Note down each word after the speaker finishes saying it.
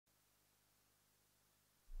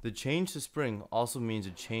The change to spring also means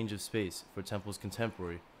a change of space for Temple's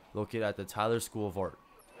Contemporary, located at the Tyler School of Art.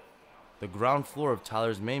 The ground floor of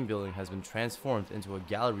Tyler's main building has been transformed into a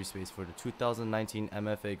gallery space for the 2019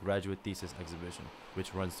 MFA Graduate Thesis Exhibition,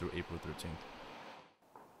 which runs through April 13th.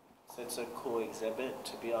 It's a cool exhibit.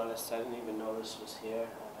 To be honest, I didn't even know this was here, and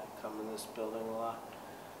I come in this building a lot.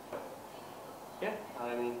 Yeah,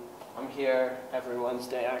 I mean, I'm here every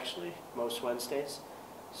Wednesday actually, most Wednesdays.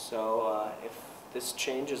 So if this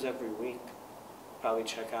changes every week, probably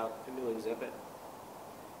check out the new exhibit.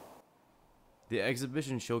 The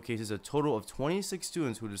exhibition showcases a total of 26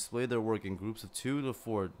 students who display their work in groups of 2 to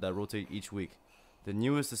 4 that rotate each week. The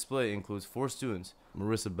newest display includes 4 students,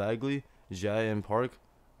 Marissa Bagley, Jaya Park,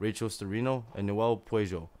 Rachel Storino, and Noel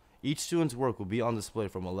Puejo. Each student's work will be on display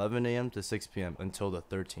from 11 a.m. to 6 p.m. until the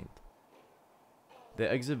 13th. The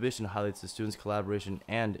exhibition highlights the students' collaboration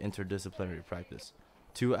and interdisciplinary practice,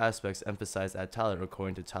 2 aspects emphasized at Tyler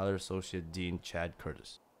according to Tyler Associate Dean Chad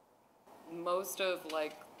Curtis. Most of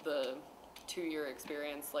the 2-year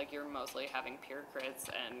experience, you're mostly having peer crits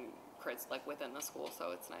and crits within the school,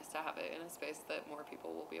 so it's nice to have it in a space that more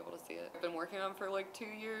people will be able to see it. I've been working on for 2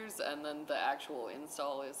 years, and then the actual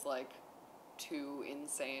install is 2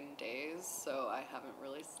 insane days, so I haven't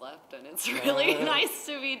really slept, and it's really nice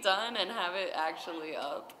to be done and have it actually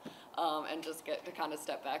up, and just get to kind of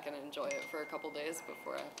step back and enjoy it for a couple days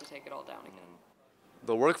before I have to take it all down again.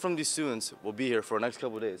 The work from these students will be here for the next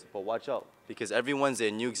couple of days, but watch out, because every Wednesday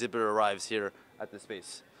a new exhibit arrives here at the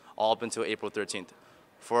space, all up until April 13th.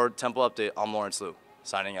 For Temple Update, I'm Lawrence Liu,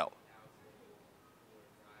 signing out.